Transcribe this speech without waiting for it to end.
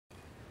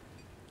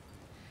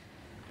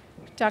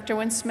Dr.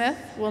 Wynne Smith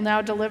will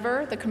now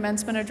deliver the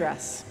commencement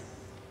address.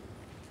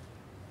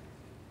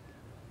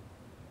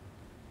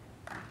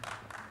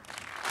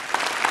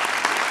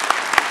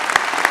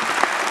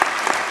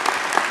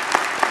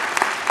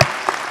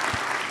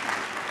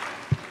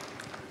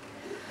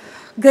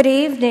 Good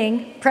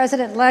evening,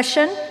 President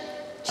Leshin,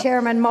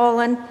 Chairman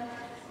Mullen,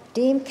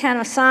 Dean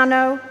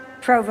Canosano,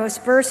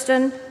 Provost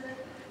Burston,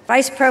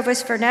 Vice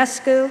Provost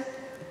Vernescu,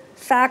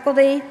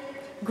 faculty,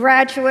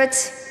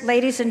 graduates,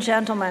 ladies and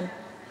gentlemen.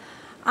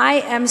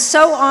 I am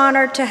so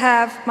honored to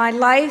have my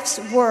life's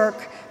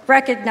work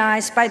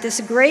recognized by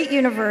this great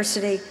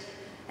university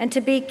and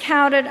to be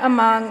counted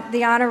among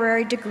the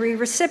honorary degree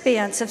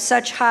recipients of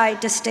such high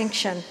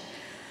distinction.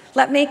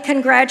 Let me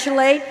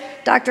congratulate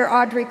Dr.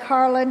 Audrey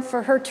Carlin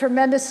for her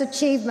tremendous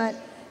achievement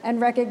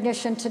and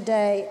recognition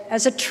today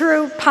as a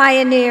true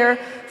pioneer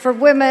for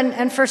women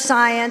and for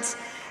science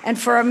and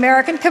for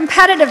American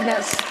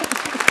competitiveness.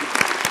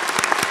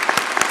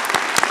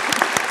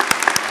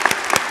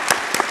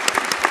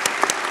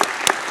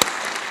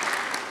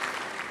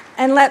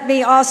 And let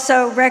me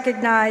also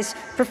recognize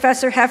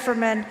Professor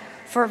Hefferman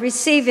for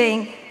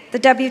receiving the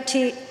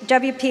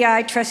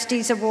WPI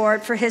Trustees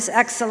Award for his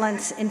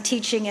excellence in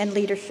teaching and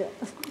leadership.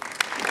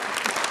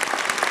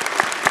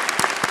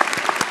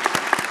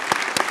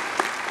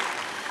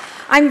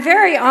 I'm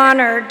very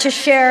honored to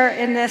share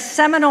in this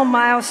seminal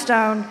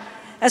milestone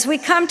as we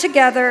come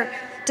together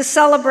to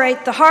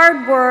celebrate the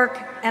hard work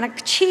and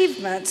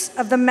achievements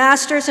of the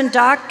master's and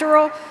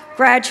doctoral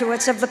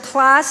graduates of the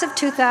class of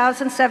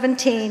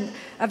 2017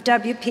 of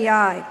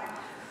WPI.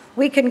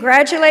 We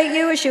congratulate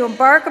you as you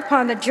embark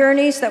upon the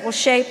journeys that will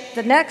shape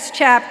the next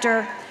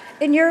chapter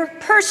in your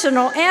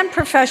personal and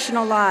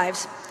professional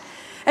lives.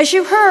 As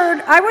you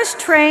heard, I was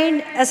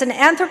trained as an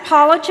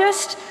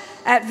anthropologist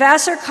at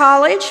Vassar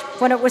College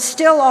when it was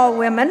still all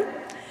women,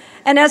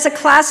 and as a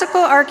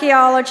classical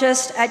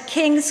archaeologist at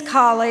King's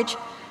College,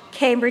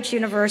 Cambridge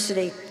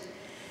University.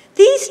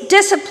 These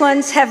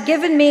disciplines have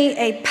given me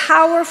a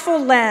powerful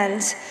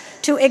lens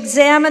to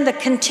examine the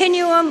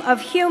continuum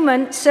of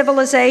human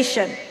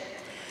civilization.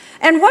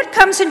 And what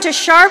comes into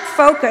sharp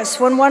focus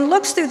when one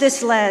looks through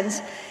this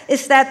lens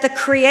is that the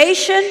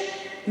creation,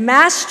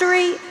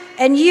 mastery,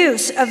 and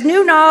use of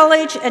new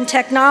knowledge and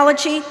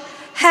technology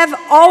have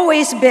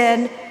always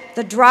been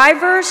the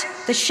drivers,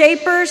 the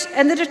shapers,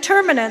 and the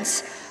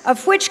determinants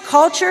of which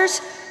cultures,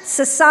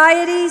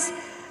 societies,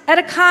 and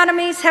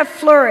economies have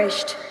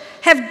flourished,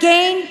 have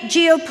gained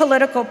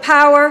geopolitical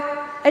power,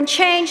 and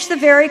changed the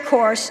very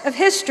course of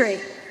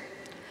history.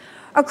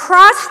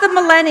 Across the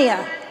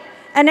millennia,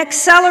 and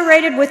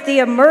accelerated with the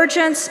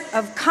emergence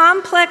of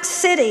complex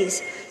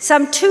cities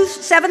some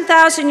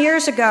 7,000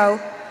 years ago,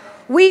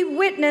 we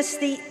witnessed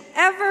the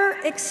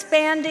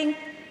ever-expanding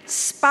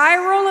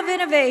spiral of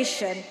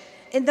innovation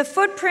in the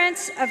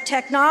footprints of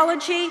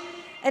technology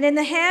and in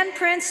the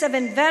handprints of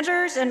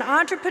inventors and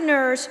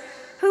entrepreneurs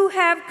who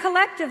have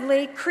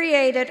collectively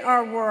created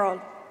our world.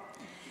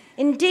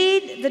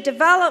 Indeed, the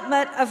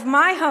development of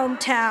my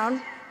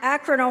hometown,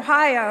 Akron,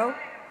 Ohio,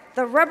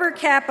 the rubber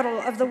capital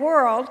of the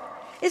world,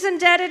 is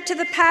indebted to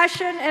the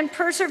passion and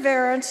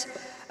perseverance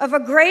of a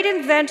great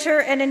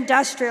inventor and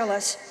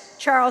industrialist,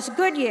 Charles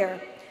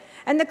Goodyear,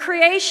 and the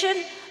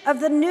creation of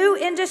the new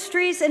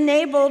industries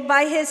enabled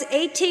by his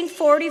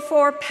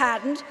 1844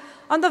 patent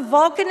on the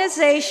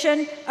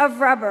vulcanization of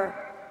rubber,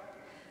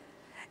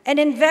 an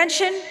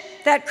invention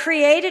that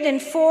created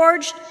and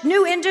forged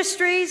new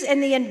industries in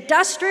the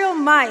industrial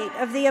might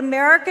of the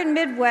American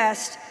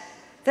Midwest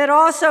that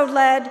also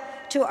led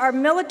to our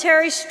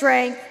military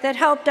strength that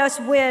helped us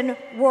win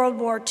World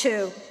War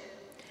II.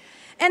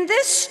 And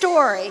this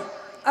story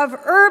of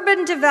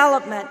urban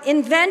development,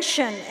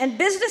 invention, and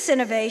business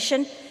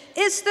innovation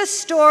is the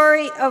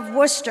story of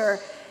Worcester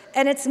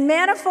and its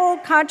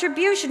manifold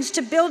contributions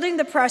to building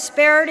the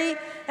prosperity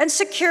and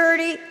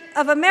security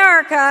of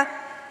America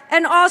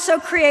and also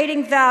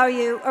creating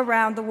value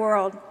around the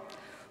world.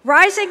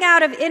 Rising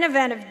out of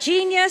innovative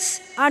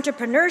genius,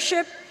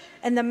 entrepreneurship,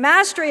 and the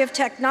mastery of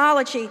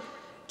technology,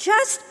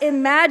 just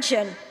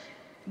imagine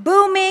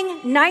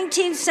booming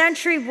 19th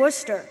century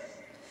Worcester.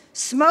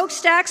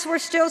 Smokestacks were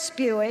still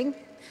spewing,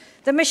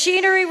 the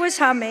machinery was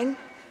humming,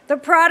 the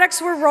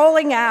products were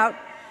rolling out,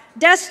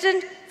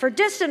 destined for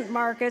distant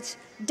markets,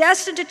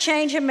 destined to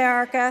change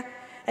America,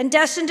 and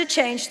destined to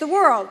change the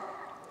world.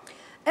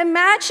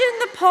 Imagine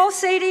the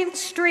pulsating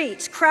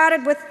streets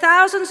crowded with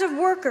thousands of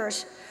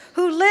workers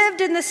who lived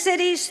in the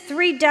city's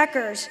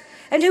three-deckers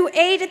and who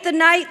ate at the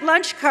night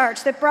lunch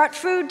carts that brought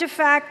food to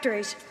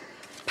factories.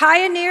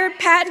 Pioneered,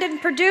 patented,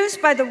 and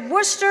produced by the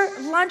Worcester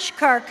Lunch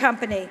Car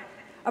Company,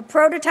 a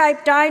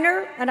prototype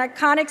diner, an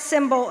iconic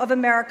symbol of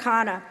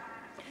Americana.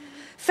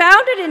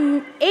 Founded in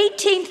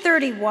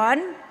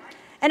 1831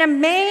 and a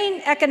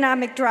main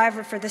economic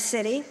driver for the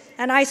city,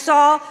 and I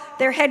saw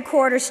their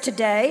headquarters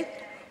today,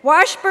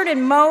 Washburn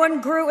and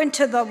Moen grew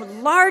into the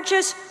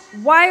largest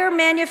wire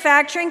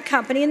manufacturing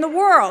company in the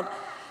world,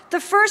 the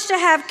first to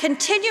have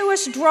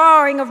continuous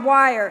drawing of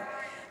wire,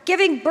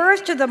 giving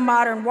birth to the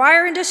modern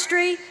wire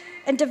industry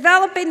and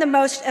developing the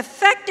most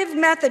effective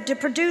method to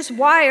produce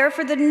wire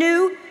for the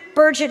new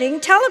burgeoning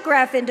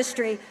telegraph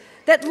industry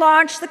that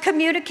launched the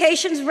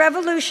communications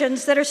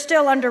revolutions that are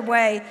still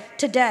underway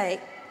today.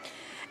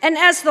 And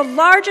as the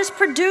largest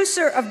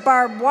producer of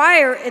barbed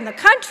wire in the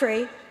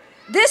country,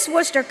 this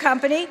Worcester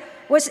company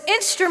was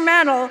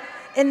instrumental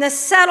in the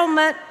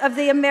settlement of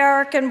the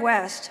American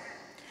West.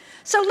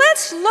 So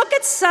let's look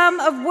at some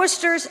of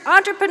Worcester's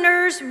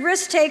entrepreneurs,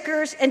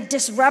 risk-takers, and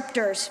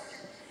disruptors.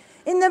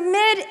 In the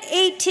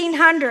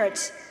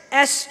mid-1800s,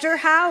 Esther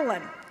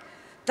Howland,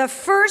 the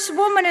first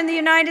woman in the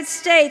United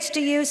States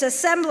to use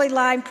assembly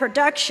line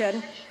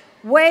production,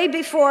 way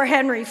before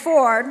Henry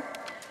Ford,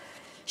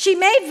 she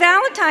made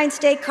Valentine's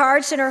Day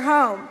cards in her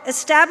home,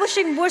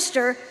 establishing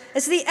Worcester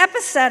as the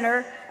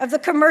epicenter of the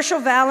commercial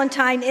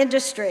Valentine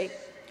industry.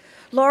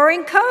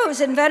 Loring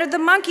Coase invented the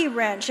monkey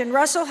wrench, and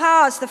Russell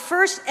Hawes the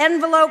first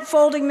envelope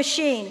folding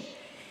machine.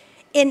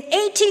 In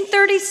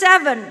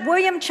 1837,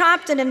 William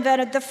Chompton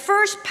invented the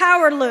first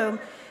power loom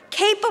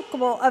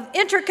capable of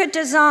intricate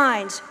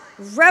designs,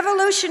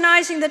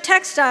 revolutionizing the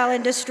textile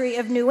industry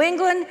of New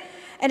England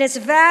and its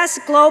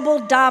vast global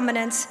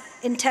dominance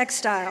in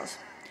textiles.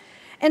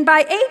 And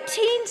by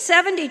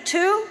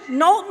 1872,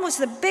 Knowlton was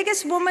the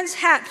biggest woman's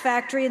hat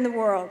factory in the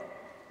world.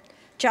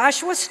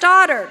 Joshua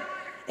Stoddard,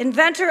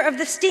 inventor of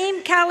the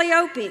steam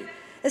calliope,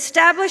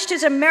 established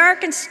his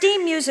American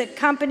Steam Music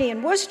Company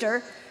in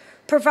Worcester,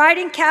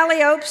 providing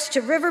calliopes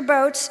to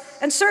riverboats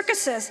and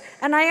circuses.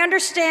 And I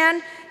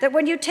understand that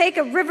when you take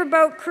a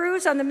riverboat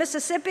cruise on the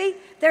Mississippi,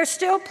 they're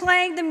still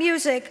playing the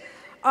music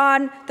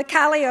on the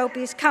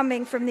calliopes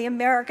coming from the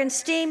American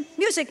Steam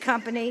Music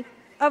Company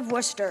of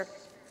Worcester.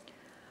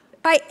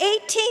 By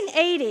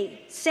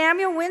 1880,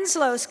 Samuel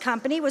Winslow's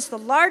company was the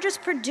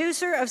largest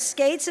producer of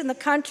skates in the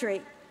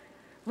country.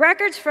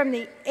 Records from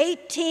the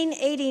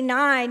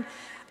 1889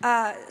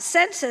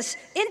 census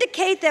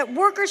indicate that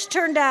workers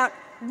turned out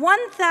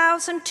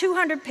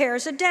 1,200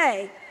 pairs a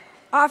day,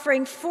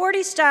 offering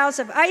 40 styles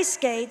of ice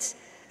skates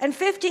and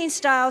 15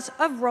 styles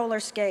of roller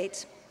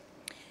skates.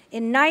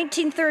 In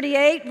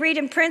 1938, Reed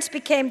and Prince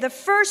became the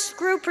first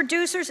screw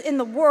producers in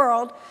the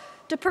world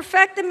to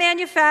perfect the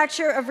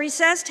manufacture of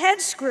recessed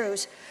head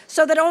screws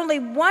so that only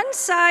one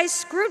size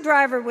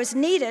screwdriver was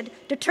needed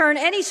to turn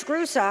any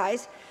screw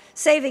size,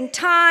 saving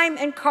time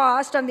and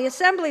cost on the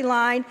assembly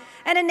line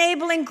and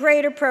enabling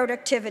greater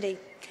productivity.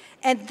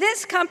 And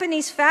this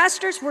company's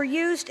fasteners were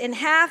used in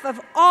half of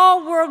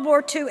all World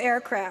War II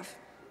aircraft.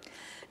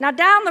 Now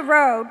down the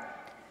road,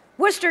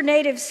 Worcester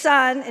native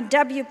son and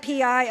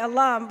WPI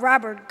alum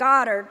Robert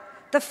Goddard,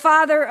 the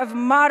father of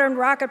modern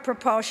rocket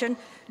propulsion,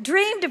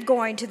 dreamed of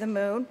going to the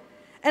moon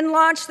and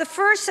launched the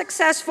first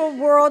successful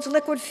world's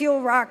liquid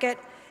fuel rocket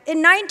in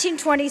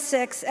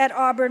 1926 at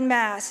Auburn,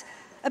 Mass.,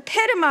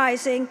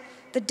 epitomizing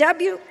the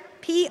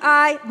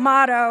WPI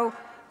motto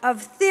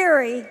of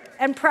theory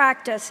and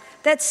practice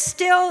that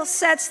still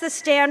sets the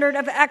standard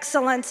of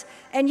excellence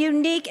and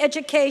unique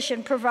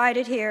education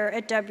provided here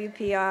at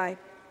WPI.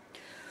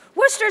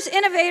 Worcester's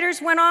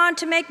innovators went on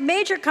to make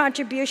major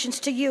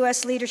contributions to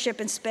U.S. leadership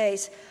in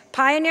space,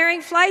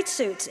 pioneering flight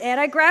suits,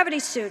 anti-gravity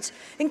suits,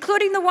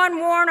 including the one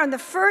worn on the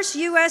first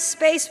U.S.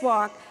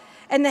 spacewalk,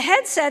 and the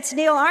headsets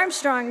Neil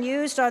Armstrong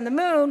used on the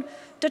moon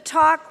to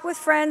talk with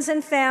friends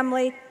and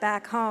family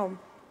back home.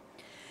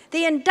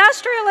 The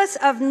industrialists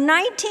of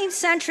 19th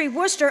century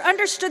Worcester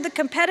understood the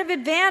competitive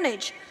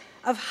advantage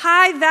of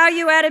high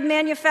value-added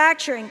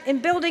manufacturing in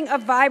building a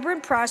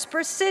vibrant,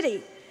 prosperous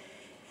city.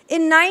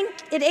 In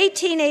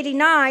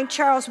 1889,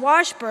 Charles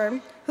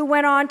Washburn, who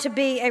went on to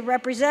be a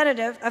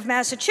representative of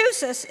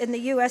Massachusetts in the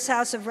U.S.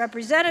 House of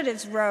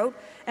Representatives, wrote,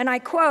 and I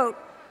quote,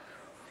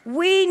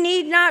 "We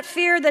need not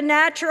fear the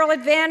natural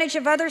advantage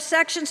of other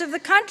sections of the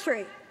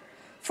country,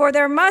 for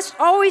there must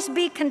always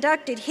be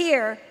conducted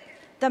here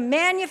the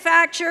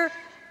manufacture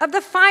of the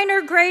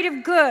finer grade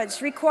of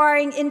goods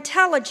requiring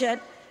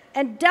intelligent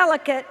and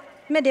delicate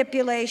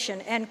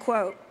manipulation," end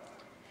quote.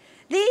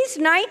 These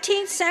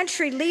 19th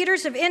century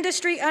leaders of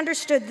industry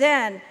understood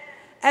then,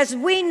 as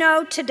we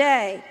know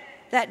today,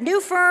 that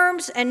new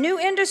firms and new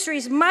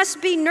industries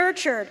must be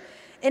nurtured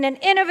in an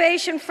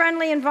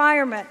innovation-friendly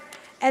environment,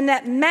 and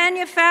that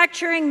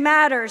manufacturing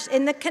matters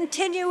in the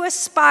continuous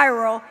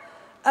spiral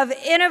of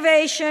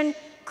innovation,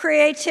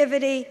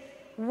 creativity,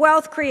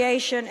 wealth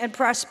creation, and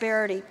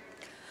prosperity.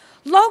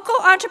 Local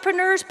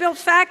entrepreneurs built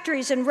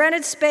factories and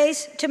rented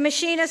space to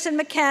machinists and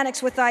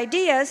mechanics with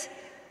ideas,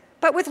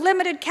 but with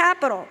limited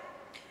capital,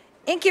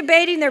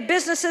 incubating their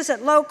businesses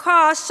at low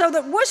cost so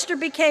that Worcester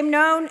became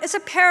known as a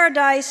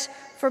paradise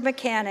for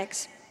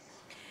mechanics.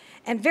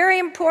 And very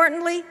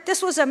importantly,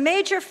 this was a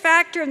major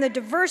factor in the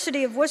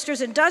diversity of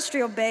Worcester's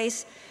industrial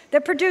base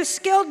that produced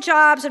skilled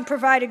jobs and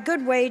provided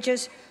good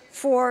wages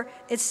for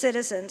its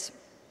citizens.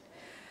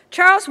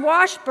 Charles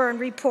Washburn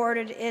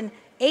reported in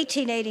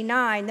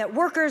 1889 that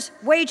workers'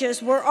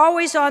 wages were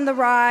always on the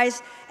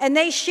rise, and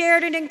they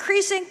shared an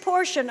increasing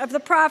portion of the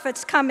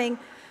profits coming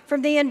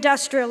from the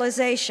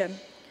industrialization.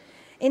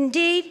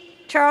 Indeed,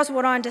 Charles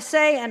went on to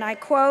say, and I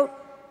quote,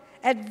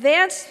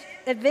 "Advanced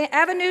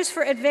avenues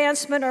for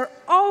advancement are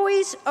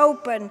always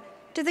open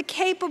to the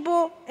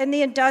capable and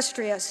the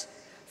industrious.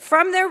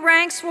 From their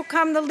ranks will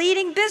come the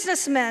leading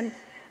businessmen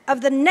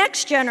of the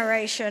next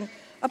generation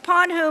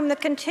upon whom the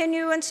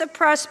continuance of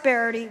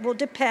prosperity will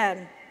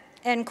depend,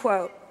 end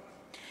quote.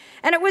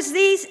 And it was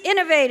these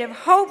innovative,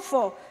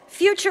 hopeful,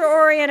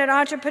 future-oriented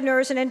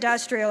entrepreneurs and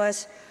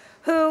industrialists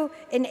who,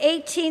 in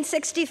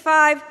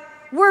 1865,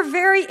 were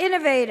very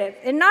innovative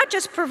in not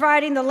just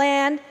providing the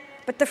land,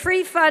 but the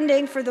free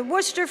funding for the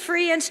Worcester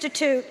Free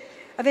Institute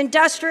of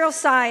Industrial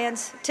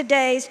Science,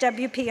 today's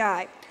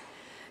WPI.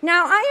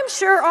 Now, I am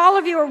sure all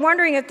of you are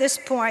wondering at this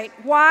point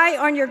why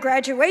on your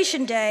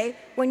graduation day,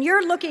 when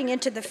you're looking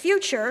into the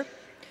future,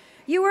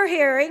 you are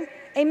hearing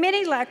a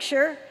mini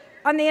lecture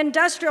on the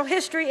industrial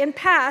history and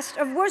past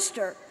of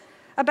Worcester,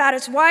 about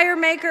its wire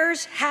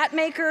makers, hat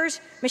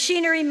makers,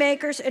 machinery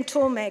makers, and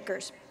tool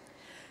makers.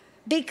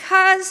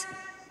 Because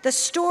the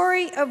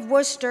story of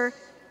Worcester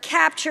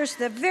captures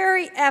the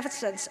very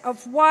essence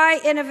of why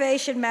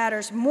innovation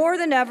matters more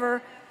than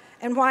ever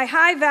and why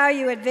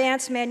high-value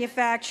advanced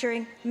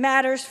manufacturing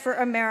matters for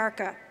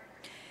America.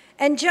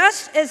 And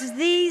just as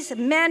these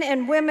men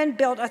and women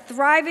built a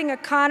thriving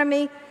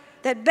economy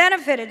that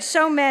benefited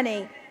so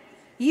many,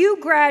 you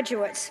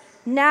graduates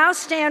now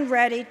stand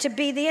ready to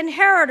be the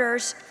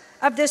inheritors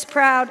of this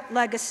proud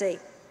legacy.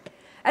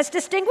 As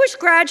distinguished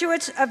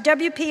graduates of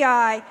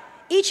WPI,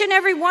 each and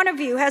every one of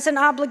you has an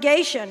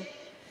obligation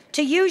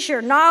to use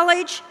your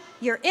knowledge,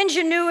 your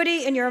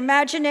ingenuity, and your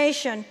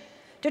imagination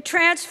to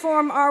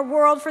transform our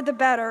world for the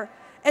better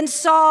and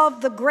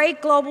solve the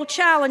great global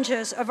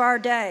challenges of our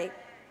day.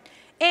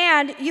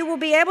 And you will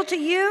be able to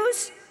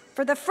use,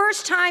 for the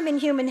first time in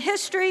human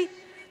history,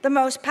 the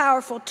most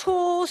powerful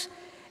tools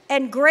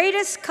and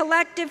greatest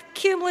collective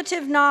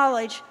cumulative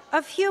knowledge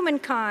of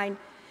humankind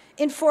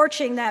in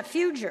forging that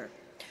future.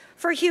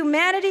 For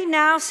humanity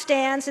now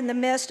stands in the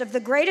midst of the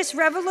greatest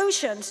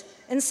revolutions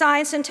in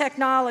science and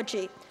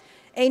technology.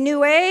 A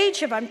new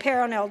age of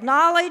unparalleled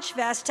knowledge,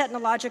 vast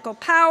technological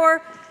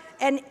power,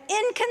 and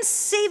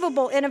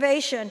inconceivable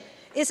innovation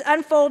is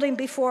unfolding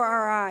before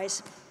our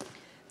eyes.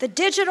 The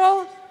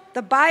digital,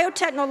 the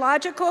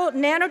biotechnological,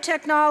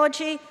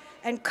 nanotechnology,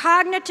 and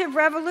cognitive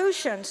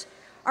revolutions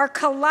are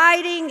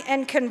colliding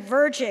and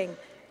converging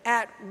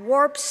at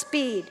warp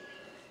speed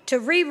to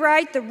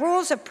rewrite the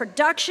rules of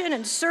production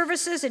and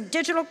services in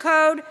digital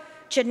code,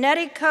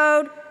 genetic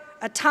code,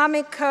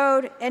 atomic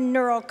code, and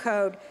neural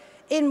code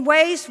in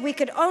ways we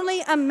could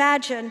only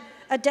imagine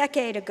a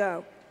decade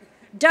ago.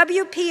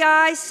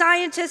 WPI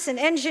scientists and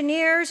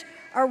engineers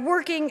are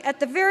working at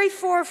the very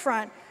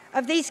forefront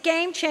of these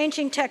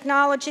game-changing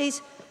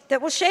technologies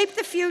that will shape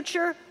the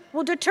future,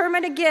 will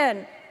determine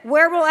again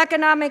where will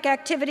economic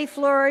activity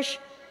flourish,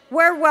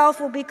 where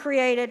wealth will be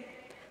created,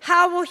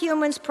 how will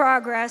humans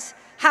progress,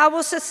 how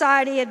will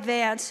society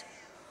advance,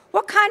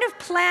 what kind of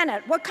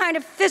planet, what kind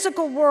of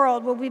physical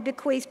world will we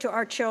bequeath to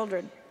our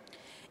children.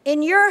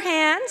 In your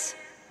hands,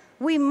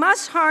 we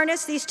must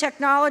harness these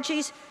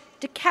technologies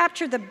to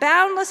capture the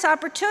boundless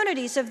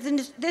opportunities of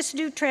this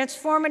new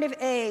transformative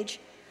age,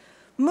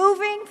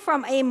 moving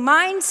from a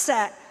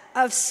mindset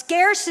of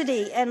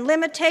scarcity and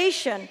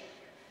limitation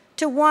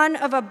to one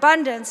of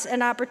abundance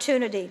and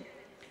opportunity.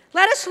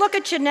 Let us look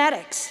at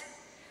genetics.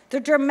 The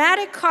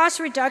dramatic cost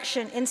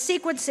reduction in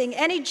sequencing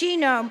any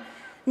genome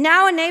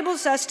now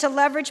enables us to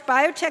leverage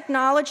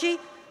biotechnology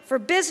for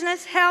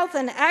business, health,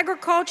 and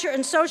agriculture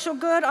and social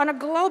good on a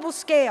global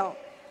scale.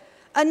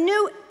 A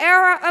new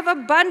era of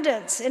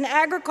abundance in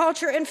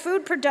agriculture and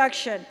food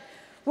production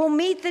will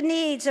meet the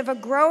needs of a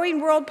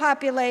growing world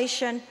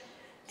population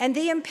and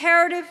the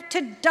imperative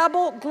to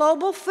double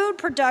global food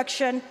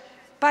production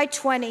by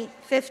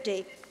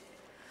 2050.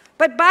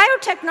 But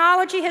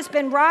biotechnology has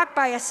been rocked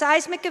by a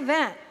seismic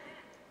event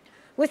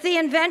with the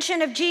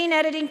invention of gene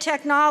editing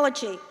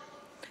technology,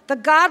 the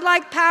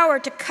godlike power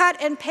to cut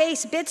and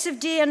paste bits of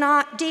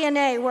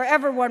DNA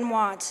wherever one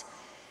wants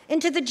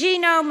into the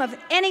genome of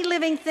any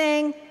living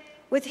thing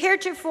with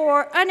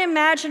heretofore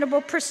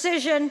unimaginable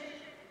precision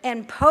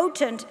and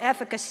potent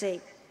efficacy.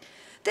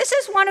 This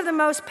is one of the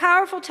most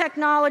powerful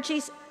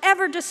technologies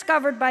ever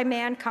discovered by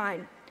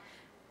mankind,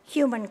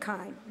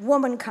 humankind,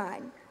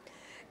 womankind,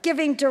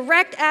 giving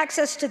direct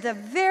access to the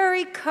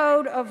very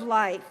code of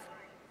life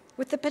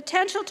with the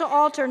potential to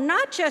alter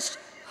not just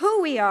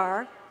who we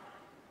are,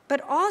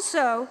 but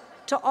also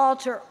to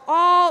alter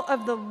all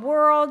of the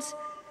world's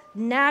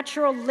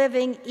natural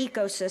living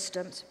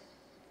ecosystems.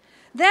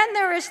 Then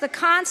there is the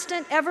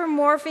constant,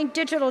 ever-morphing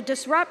digital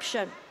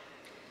disruption.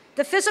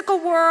 The physical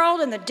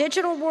world and the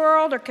digital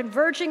world are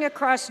converging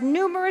across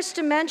numerous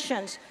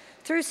dimensions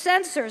through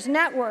sensors,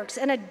 networks,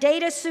 and a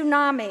data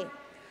tsunami.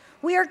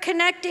 We are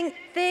connecting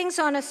things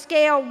on a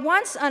scale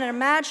once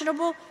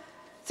unimaginable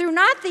through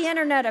not the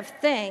Internet of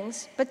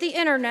Things, but the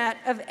Internet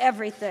of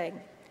Everything.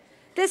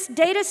 This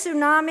data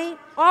tsunami,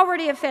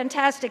 already of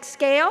fantastic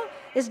scale,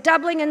 is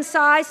doubling in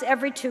size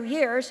every 2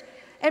 years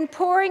and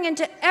pouring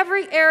into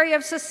every area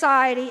of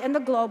society and the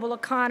global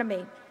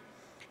economy.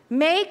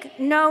 Make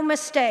no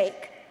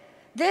mistake,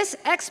 This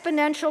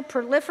exponential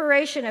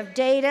proliferation of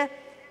data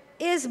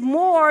is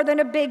more than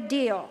a big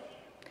deal.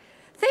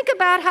 Think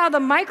about how the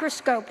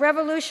microscope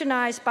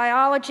revolutionized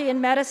biology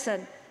and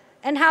medicine,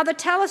 and how the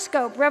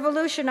telescope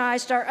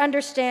revolutionized our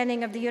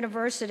understanding of the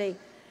university.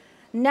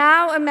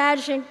 Now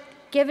imagine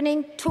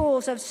giving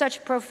tools of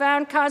such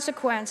profound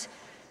consequence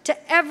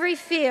to every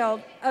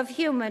field of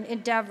human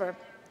endeavor.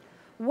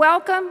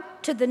 Welcome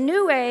to the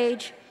new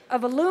age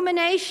of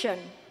illumination,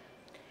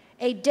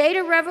 a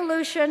data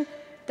revolution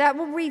that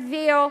will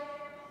reveal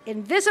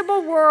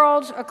invisible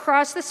worlds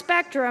across the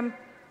spectrum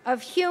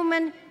of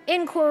human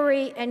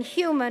inquiry and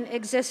human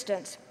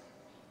existence.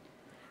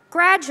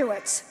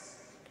 Graduates,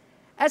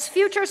 as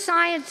future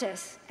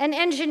scientists and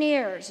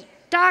engineers,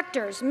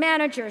 doctors,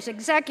 managers,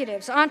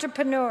 executives,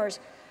 entrepreneurs,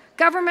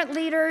 government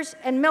leaders,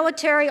 and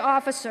military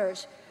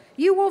officers,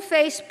 you will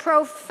face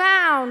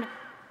profound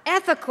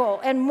ethical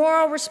and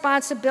moral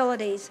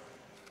responsibilities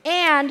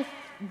and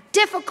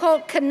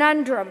difficult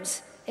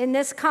conundrums in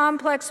this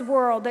complex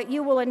world that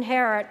you will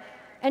inherit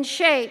and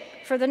shape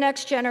for the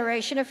next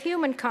generation of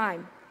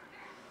humankind.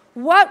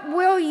 What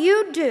will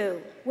you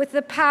do with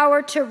the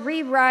power to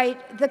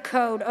rewrite the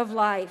code of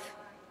life?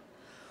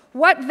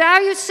 What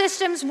value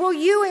systems will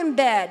you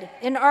embed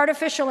in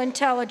artificial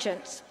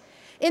intelligence,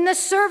 in the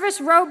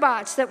service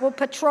robots that will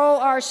patrol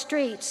our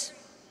streets,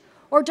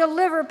 or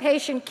deliver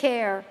patient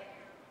care,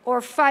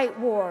 or fight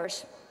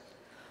wars?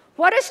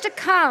 What is to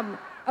come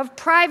of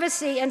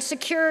privacy and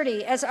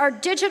security as our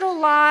digital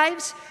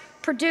lives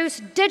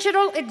produce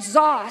digital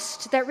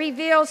exhaust that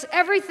reveals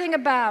everything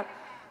about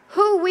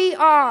who we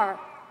are,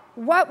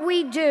 what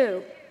we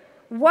do,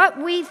 what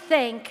we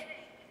think,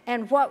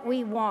 and what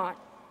we want?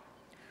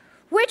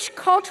 Which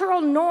cultural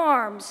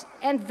norms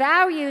and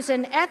values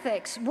and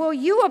ethics will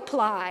you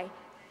apply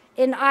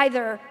in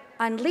either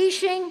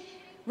unleashing,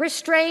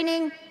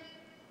 restraining,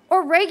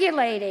 or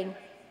regulating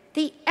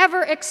the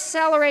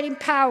ever-accelerating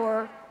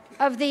power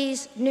of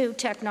these new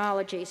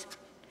technologies?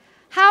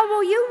 How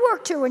will you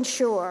work to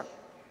ensure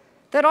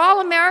that all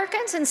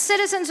Americans and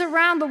citizens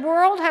around the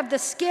world have the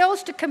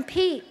skills to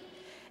compete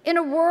in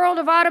a world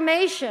of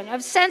automation, of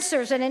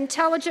sensors and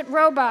intelligent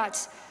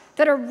robots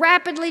that are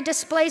rapidly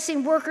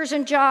displacing workers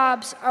and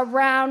jobs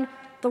around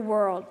the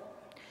world?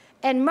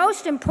 And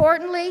most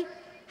importantly,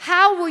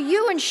 how will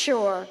you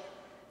ensure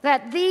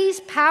that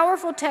these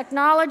powerful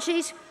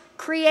technologies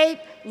create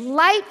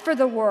light for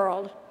the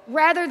world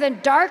rather than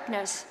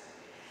darkness,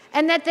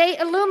 and that they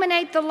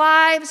illuminate the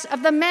lives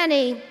of the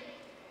many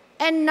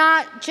and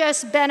not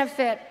just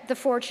benefit the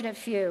fortunate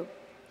few?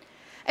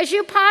 As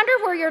you ponder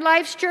where your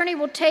life's journey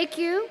will take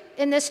you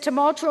in this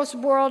tumultuous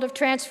world of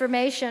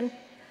transformation,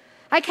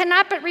 I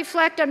cannot but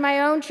reflect on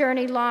my own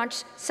journey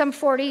launched some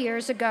 40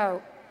 years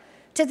ago.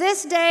 To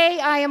this day,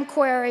 I am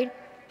queried,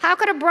 how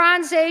could a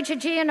Bronze Age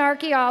Aegean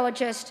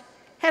archaeologist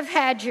have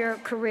had your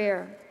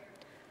career?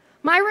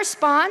 My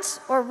response,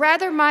 or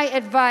rather my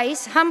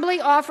advice, humbly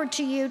offered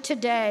to you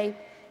today,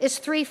 is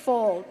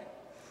threefold.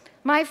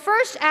 My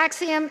first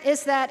axiom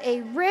is that a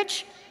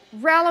rich,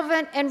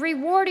 relevant, and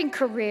rewarding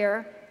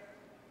career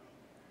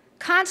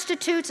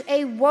constitutes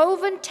a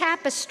woven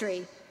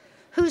tapestry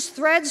whose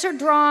threads are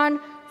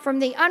drawn from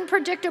the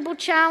unpredictable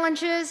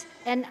challenges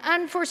and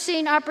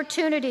unforeseen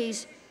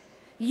opportunities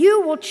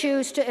you will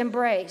choose to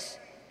embrace.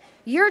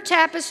 Your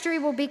tapestry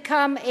will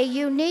become a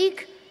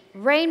unique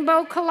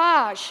rainbow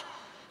collage,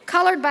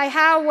 colored by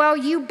how well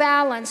you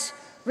balance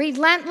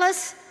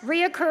relentless,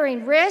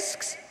 reoccurring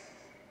risks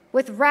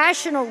with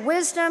rational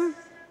wisdom,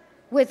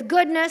 with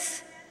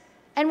goodness,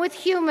 and with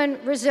human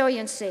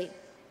resiliency.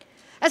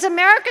 As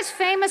America's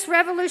famous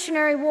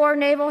Revolutionary War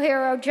naval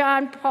hero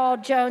John Paul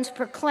Jones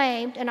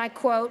proclaimed, and I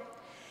quote,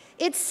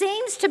 "It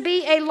seems to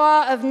be a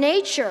law of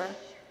nature,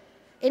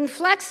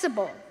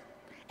 inflexible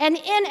and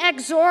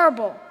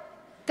inexorable,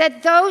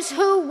 that those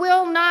who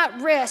will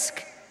not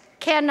risk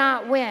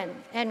cannot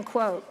win," end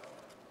quote.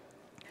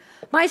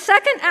 My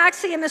second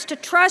axiom is to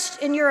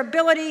trust in your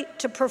ability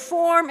to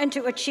perform and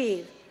to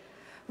achieve.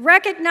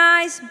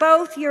 Recognize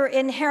both your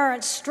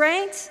inherent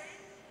strengths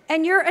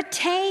and your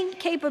attained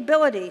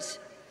capabilities.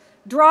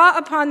 Draw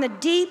upon the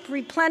deep,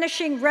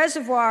 replenishing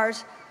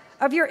reservoirs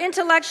of your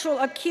intellectual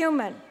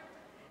acumen,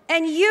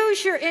 and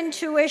use your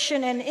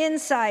intuition and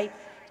insight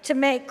to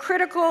make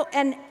critical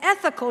and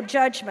ethical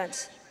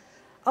judgments.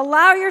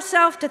 Allow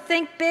yourself to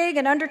think big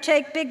and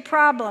undertake big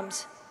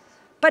problems,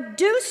 but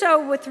do so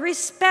with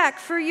respect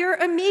for your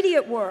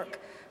immediate work,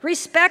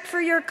 respect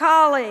for your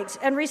colleagues,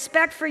 and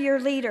respect for your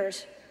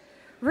leaders.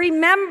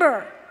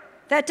 Remember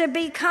that to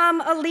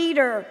become a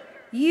leader,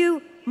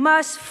 you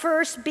must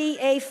first be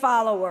a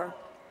follower.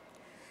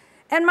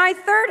 And my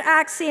third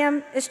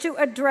axiom is to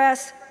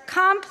address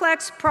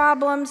complex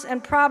problems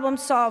and problem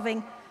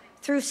solving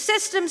through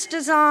systems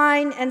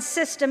design and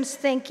systems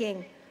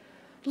thinking.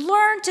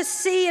 Learn to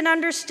see and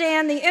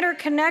understand the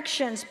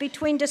interconnections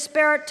between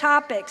disparate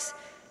topics,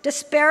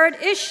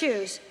 disparate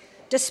issues,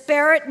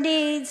 disparate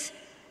needs,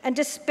 and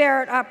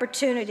disparate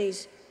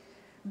opportunities.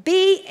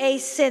 Be a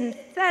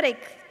synthetic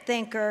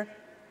thinker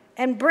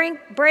and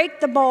break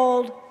the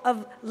mold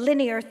of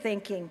linear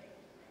thinking.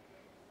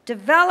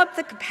 develop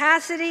the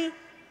capacity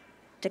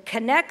to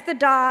connect the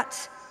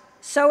dots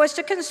so as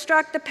to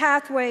construct the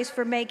pathways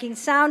for making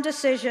sound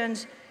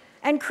decisions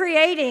and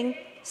creating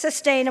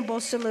sustainable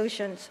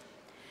solutions.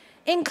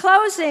 In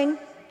closing,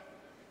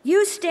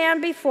 you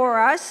stand before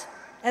us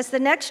as the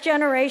next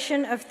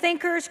generation of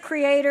thinkers,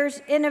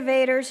 creators,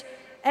 innovators,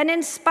 and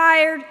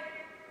inspired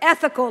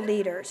ethical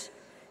leaders.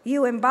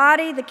 You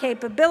embody the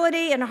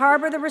capability and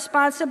harbor the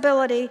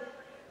responsibility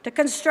to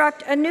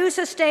construct a new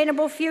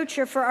sustainable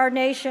future for our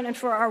nation and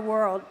for our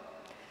world.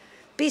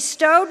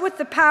 Bestowed with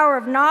the power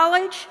of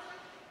knowledge,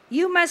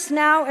 you must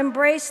now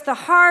embrace the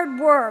hard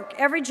work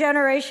every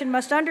generation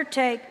must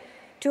undertake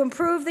to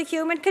improve the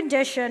human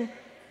condition,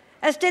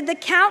 as did the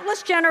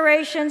countless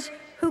generations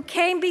who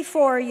came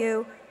before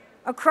you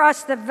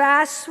across the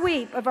vast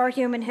sweep of our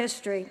human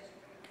history.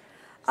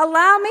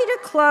 Allow me to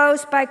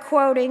close by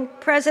quoting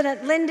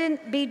President Lyndon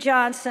B.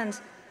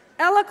 Johnson's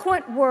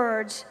eloquent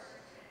words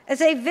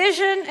as a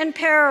vision and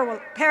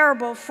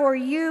parable for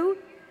you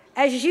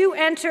as you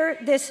enter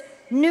this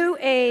new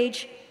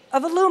age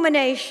of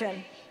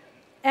illumination.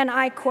 And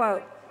I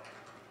quote,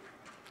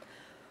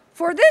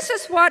 "For this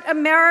is what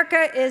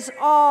America is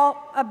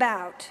all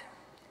about.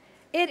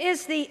 It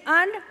is the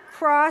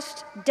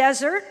uncrossed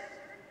desert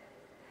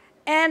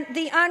and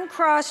the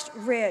uncrossed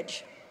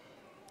ridge.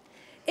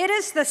 It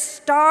is the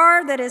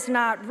star that is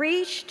not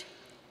reached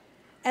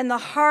and the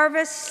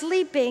harvest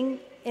sleeping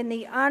in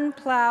the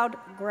unplowed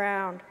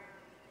ground.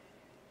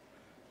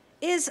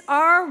 Is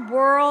our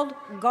world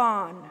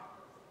gone?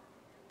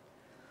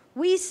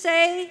 We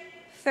say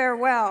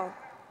farewell.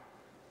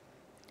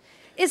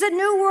 Is a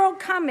new world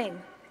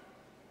coming?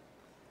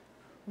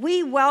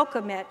 We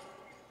welcome it,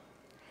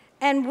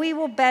 and we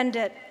will bend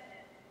it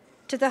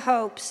to the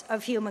hopes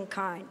of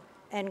humankind,"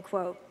 end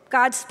quote.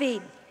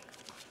 Godspeed.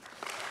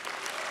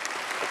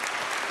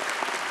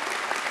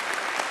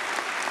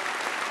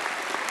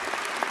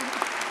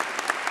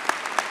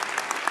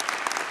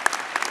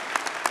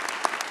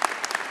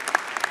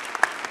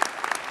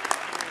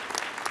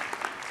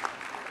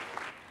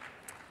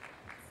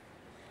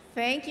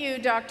 Thank you,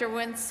 Dr.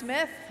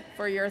 Wynne-Smith,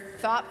 for your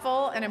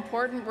thoughtful and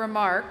important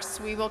remarks.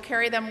 We will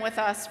carry them with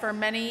us for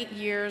many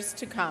years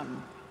to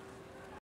come.